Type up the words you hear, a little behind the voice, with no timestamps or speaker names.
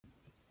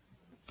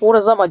What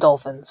is up, my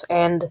dolphins?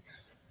 And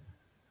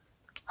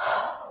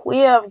we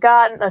have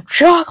gotten a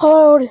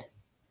chockload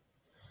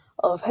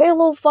of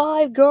Halo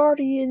 5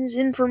 Guardians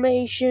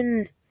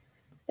information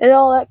and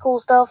all that cool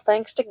stuff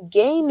thanks to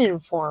Game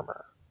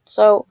Informer.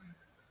 So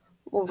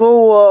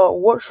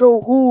what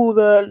show who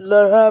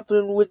that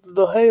happened with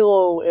the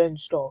Halo and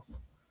stuff?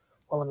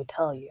 Well, let me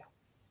tell you.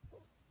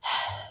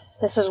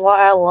 This is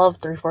why I love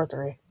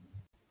 343.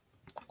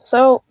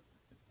 So,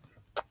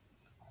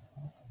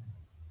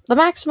 the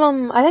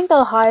maximum, I think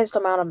the highest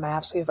amount of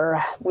maps we've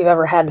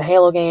ever had in a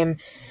Halo game,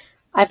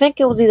 I think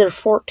it was either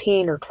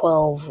 14 or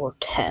 12 or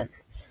 10.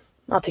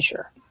 Not too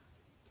sure.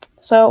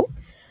 So,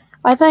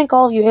 I think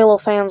all of you Halo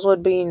fans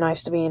would be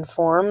nice to be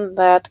informed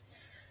that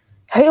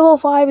Halo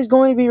 5 is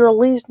going to be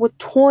released with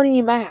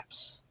 20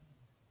 maps.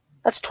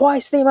 That's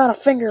twice the amount of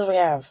fingers we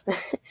have.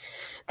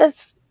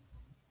 That's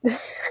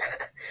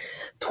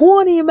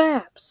 20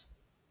 maps.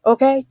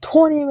 Okay?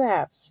 20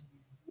 maps.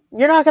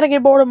 You're not going to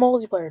get bored of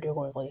multiplayer too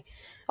quickly.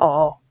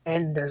 Oh,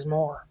 and there's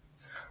more.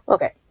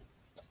 Okay.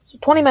 So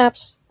 20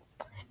 maps.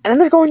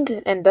 And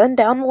then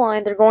down the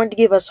line, they're going to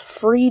give us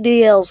free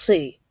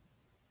DLC.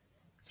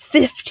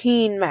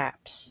 15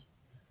 maps.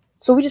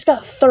 So we just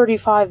got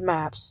 35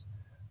 maps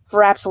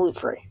for absolute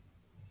free.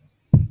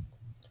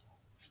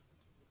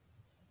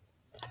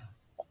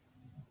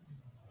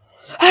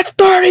 That's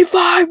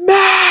 35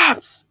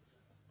 maps!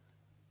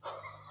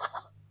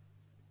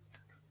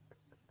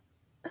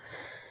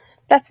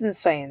 That's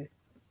insane.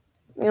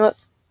 You know what?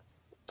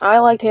 I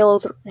liked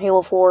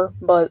Halo 4,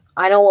 but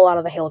I know a lot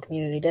of the Halo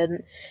community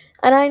didn't.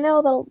 And I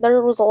know that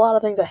there was a lot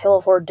of things that Halo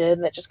 4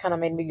 did that just kind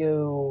of made me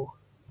go,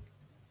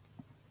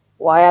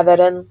 why add that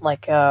in?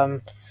 Like,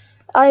 I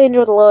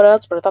enjoyed the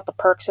loadouts, but I thought the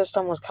perk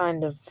system was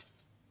kind of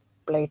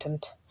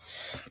blatant.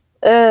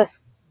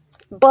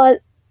 But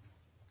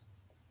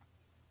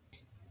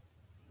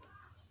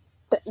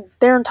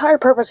their entire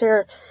purpose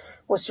here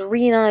was to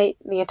reunite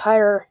the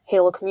entire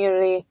Halo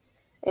community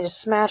and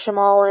just smash them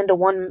all into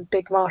one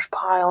big mosh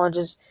pile and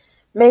just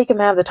make them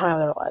have the time of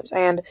their lives.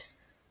 And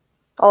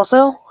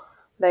also,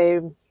 they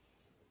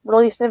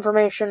released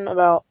information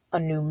about a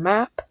new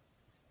map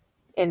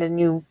and a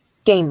new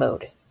game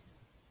mode.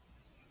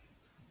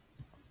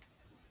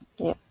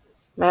 Yeah,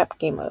 map,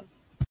 game mode.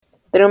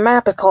 The new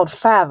map is called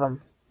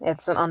Fathom.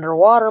 It's an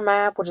underwater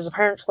map, which is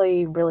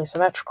apparently really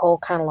symmetrical,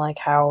 kind of like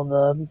how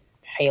the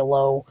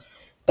Halo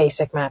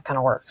basic map kind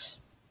of works.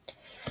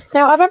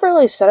 Now, I've never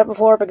really said it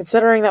before, but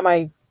considering that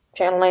my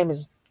channel name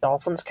is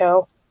Dolphins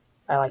Co.,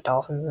 I like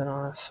dolphins and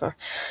all this.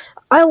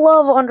 I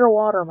love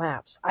underwater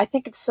maps. I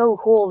think it's so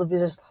cool to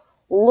just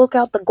look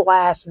out the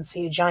glass and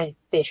see a giant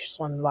fish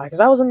swimming by. Because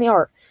I was in the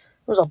art.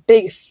 There was a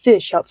big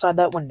fish outside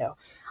that window.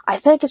 I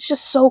think it's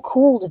just so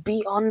cool to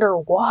be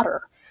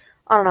underwater.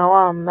 I don't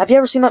know, have you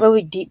ever seen that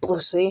movie Deep Blue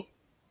Sea?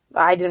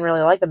 I didn't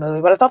really like the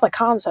movie, but I thought the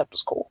concept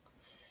was cool.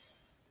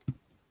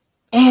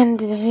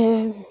 And,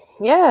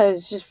 yeah, it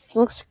just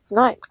looks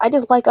nice. I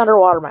just like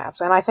underwater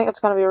maps, and I think it's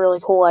going to be a really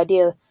cool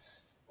idea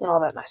and all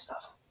that nice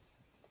stuff.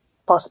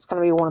 Plus, it's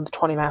going to be one of the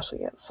 20 maps we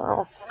get,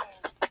 so.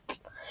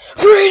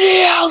 Free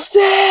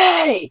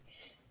DLC!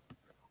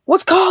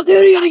 What's Call of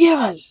Duty going to give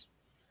us?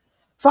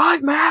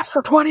 5 maps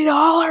for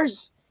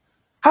 $20?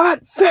 How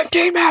about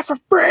 15 maps for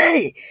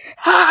free?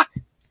 Ha!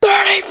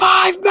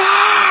 35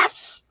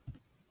 maps!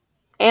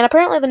 And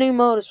apparently the new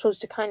mode is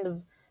supposed to kind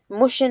of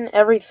mush in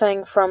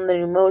everything from the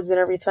new modes and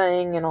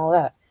everything and all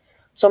that.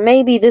 So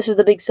maybe this is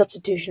the big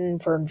substitution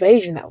for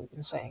Invasion that we've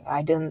been saying.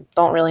 I don't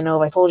really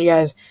know if I told you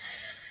guys.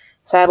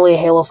 Sadly,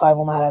 Halo 5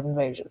 will not have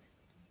Invasion.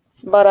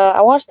 But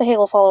I watched the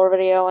Halo follower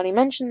video, and he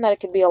mentioned that it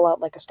could be a lot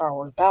like a Star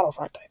Wars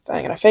Battlefront type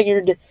thing, and I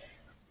figured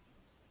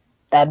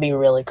that'd be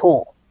really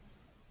cool.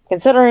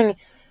 Considering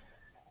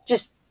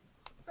just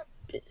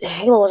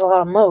Halo has a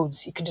lot of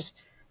modes, you could just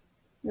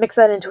mix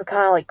that into a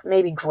kind of like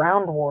maybe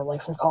ground war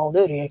like from Call of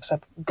Duty,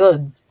 except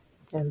good,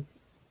 and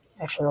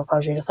actually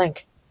requires you to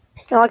think.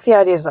 I like the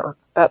ideas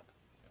that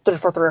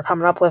 343 are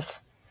coming up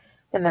with,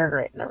 and they're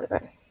great and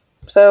everything.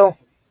 So,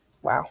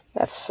 wow,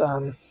 that's,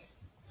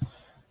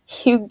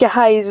 you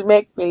guys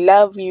make me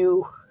love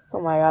you.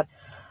 Oh my god.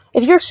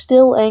 If you're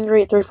still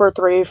angry at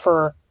 343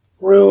 for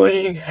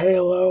ruining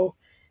Halo,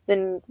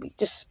 then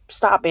just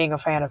stop being a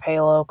fan of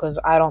Halo, because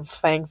I don't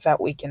think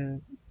that we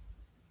can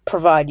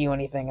provide you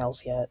anything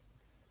else yet.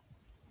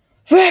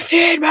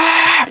 15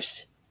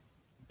 maps!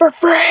 For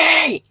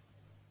free!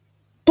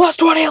 Plus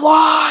 20 at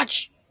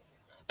launch!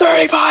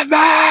 35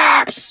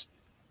 maps!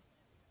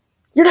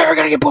 You're never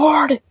gonna get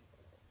bored!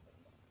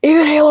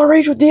 Even Halo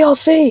Reach with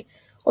DLC!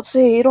 Let's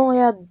see, it only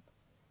had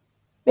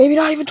maybe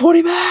not even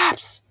 20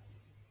 maps!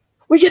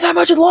 We get that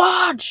much at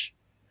launch!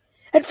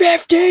 And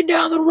 15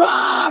 down the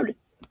road!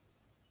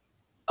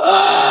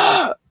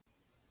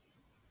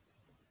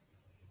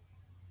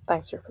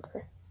 Thanks,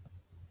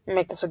 343.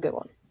 Make this a good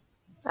one.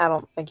 I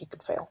don't think you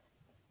could fail.